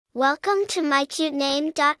Welcome to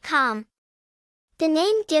mycutename.com. The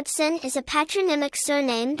name Gibson is a patronymic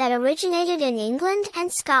surname that originated in England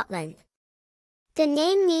and Scotland. The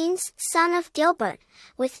name means son of Gilbert,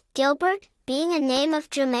 with Gilbert being a name of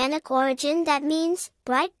Germanic origin that means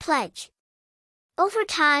bright pledge. Over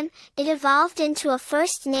time, it evolved into a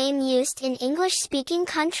first name used in English-speaking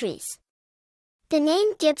countries. The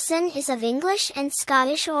name Gibson is of English and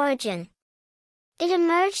Scottish origin. It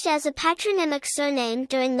emerged as a patronymic surname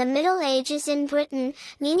during the Middle Ages in Britain,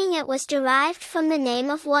 meaning it was derived from the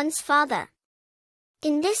name of one's father.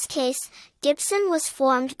 In this case, Gibson was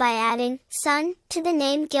formed by adding son to the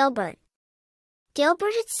name Gilbert.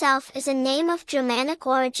 Gilbert itself is a name of Germanic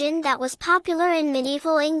origin that was popular in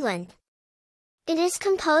medieval England. It is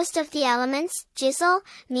composed of the elements gisel,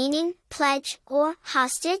 meaning pledge or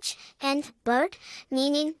hostage, and bert,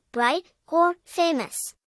 meaning bright or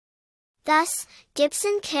famous. Thus,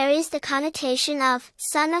 Gibson carries the connotation of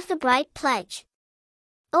son of the bright pledge.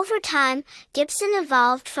 Over time, Gibson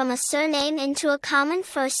evolved from a surname into a common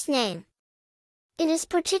first name. It is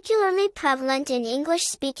particularly prevalent in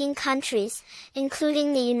English-speaking countries,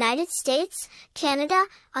 including the United States, Canada,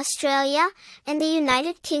 Australia, and the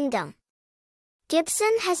United Kingdom.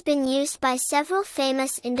 Gibson has been used by several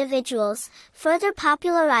famous individuals, further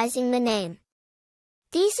popularizing the name.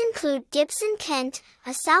 These include Gibson Kent,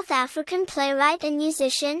 a South African playwright and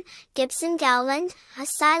musician, Gibson Gowland, a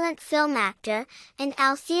silent film actor, and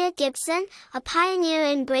Althea Gibson, a pioneer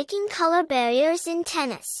in breaking color barriers in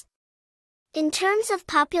tennis. In terms of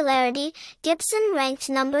popularity, Gibson ranked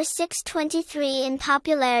number 623 in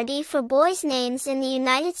popularity for boys' names in the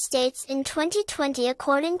United States in 2020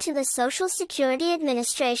 according to the Social Security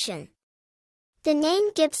Administration. The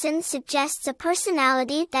name Gibson suggests a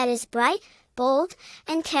personality that is bright, bold,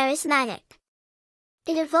 and charismatic.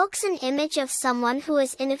 It evokes an image of someone who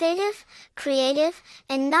is innovative, creative,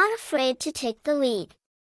 and not afraid to take the lead.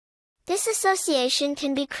 This association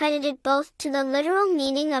can be credited both to the literal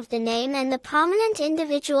meaning of the name and the prominent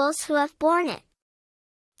individuals who have borne it.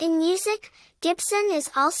 In music, Gibson is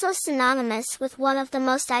also synonymous with one of the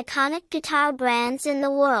most iconic guitar brands in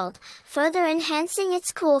the world, further enhancing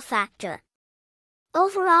its cool factor.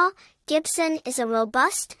 Overall, Gibson is a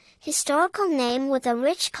robust, historical name with a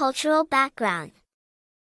rich cultural background.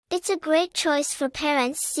 It's a great choice for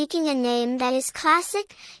parents seeking a name that is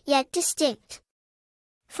classic, yet distinct.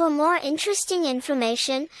 For more interesting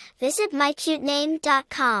information, visit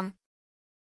mycutename.com.